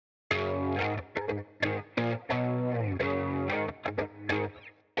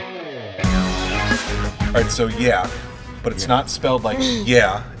All right, so yeah, but it's not spelled like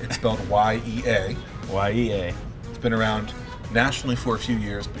yeah, it's spelled YEA. YEA. It's been around nationally for a few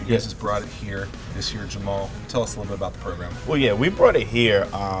years, but you guys just brought it here this year. Jamal, tell us a little bit about the program. Well, yeah, we brought it here.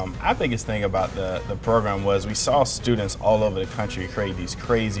 Our biggest thing about the program was we saw students all over the country create these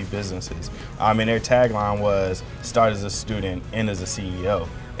crazy businesses. And their tagline was start as a student, end as a CEO.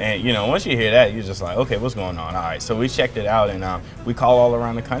 And you know, once you hear that, you're just like, okay, what's going on? All right, so we checked it out, and we called all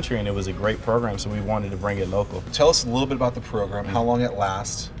around the country, and it was a great program, so we wanted to bring it local. Tell us a little bit about the program, how long it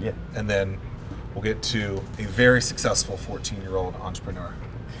lasts, and then we'll get to a very successful 14-year-old entrepreneur.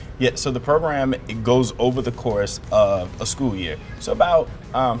 Yeah, so the program, it goes over the course of a school year, so about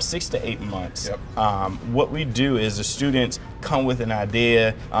 6 to 8 months. What we do is the students come with an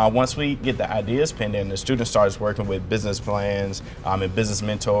idea. Once we get the ideas pinned in, the student starts working with business plans and business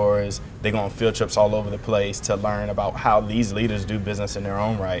mentors. They go on field trips all over the place to learn about how these leaders do business in their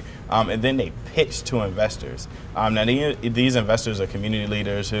own right. And then they pitch to investors. Now these investors are community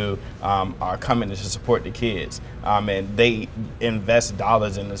leaders who are coming to support the kids. And they invest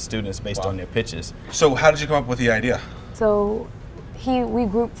dollars in the students based on their pitches. So how did you come up with the idea? So we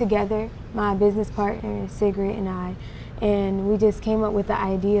grouped together, my business partner, Sigrid, and I, and we just came up with the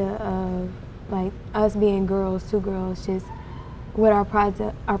idea of like us being girls, two girls, just with our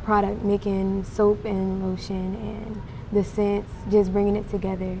product making soap and lotion and the scents, just bringing it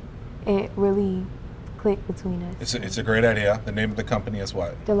together. It really clicked between us. It's a great idea. The name of the company is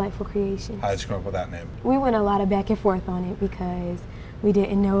what? Delightful Creations. How did you come up with that name? We went a lot of back and forth on it because we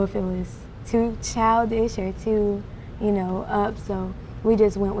didn't know if it was too childish or too, you know, up, so we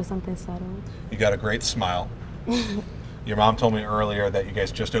just went with something subtle. You got a great smile. Your mom told me earlier that you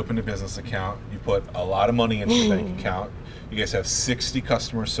guys just opened a business account. You put a lot of money into the bank account. You guys have 60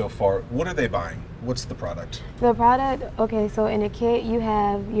 customers so far. What are they buying? What's the product? The product, okay, so in a kit you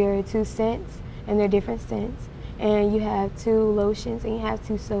have your 2 scents, and they're different scents, and you have 2 lotions, and you have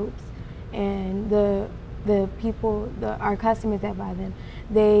 2 soaps, and the people, our customers that buy them,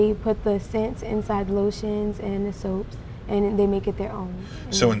 they put the scents inside the lotions and the soaps, and they make it their own.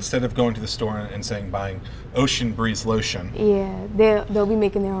 So instead of going to the store and saying buying Ocean Breeze lotion, they'll be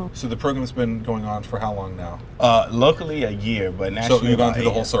making their own. So the program's been going on for how long now? Locally a year, but nationally so you've gone through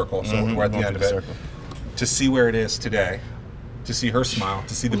the whole circle. So we're at the end of it. Circle. To see where it is today, to see her smile,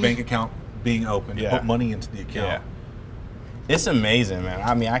 to see the bank account being open, to put money into the account. It's amazing, man.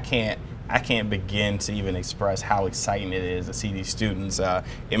 I mean, I can't begin to even express how exciting it is to see these students.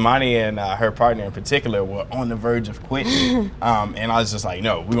 Imani and her partner in particular were on the verge of quitting, and I was just like,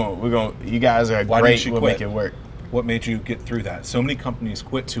 no, we're going. You guys are great. We'll make it work. What made you get through that? So many companies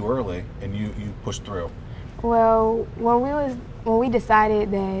quit too early, and you pushed through. Well, when we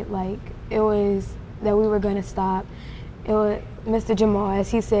decided that we were going to stop, it was Mr. Jamal,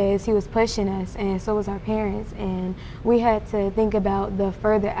 as he says, he was pushing us, and so was our parents, and we had to think about the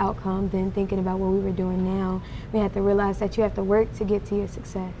further outcome than thinking about what we were doing now. We had to realize that you have to work to get to your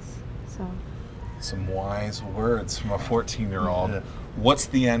success. So, some wise words from a 14-year-old. What's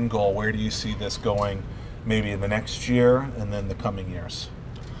the end goal? Where do you see this going, maybe in the next year and then the coming years?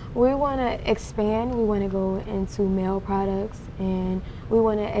 We want to expand. We want to go into male products, and we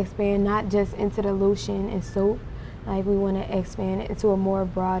want to expand not just into the lotion and soap. Like, we want to expand it into a more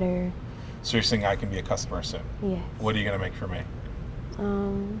broader. So you're saying I can be a customer soon? Yes. What are you going to make for me?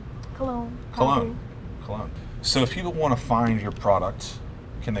 Cologne. Cologne. Cologne. So if people want to find your product,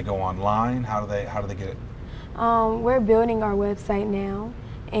 can they go online? How do they get it? We're building our website now,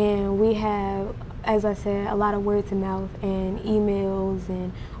 and we have, as I said, a lot of word to mouth and emails,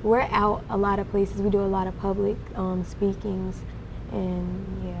 and we're out a lot of places. We do a lot of public speakings,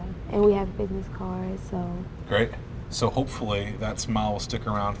 and we have business cards. So great. So hopefully that smile will stick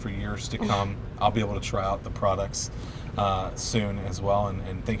around for years to come. I'll be able to try out the products soon as well.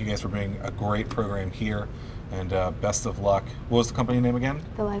 And thank you guys for being a great program here. And best of luck. What was the company name again?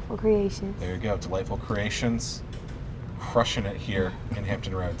 Delightful Creations. There you go, Delightful Creations. Crushing it here in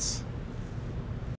Hampton Roads.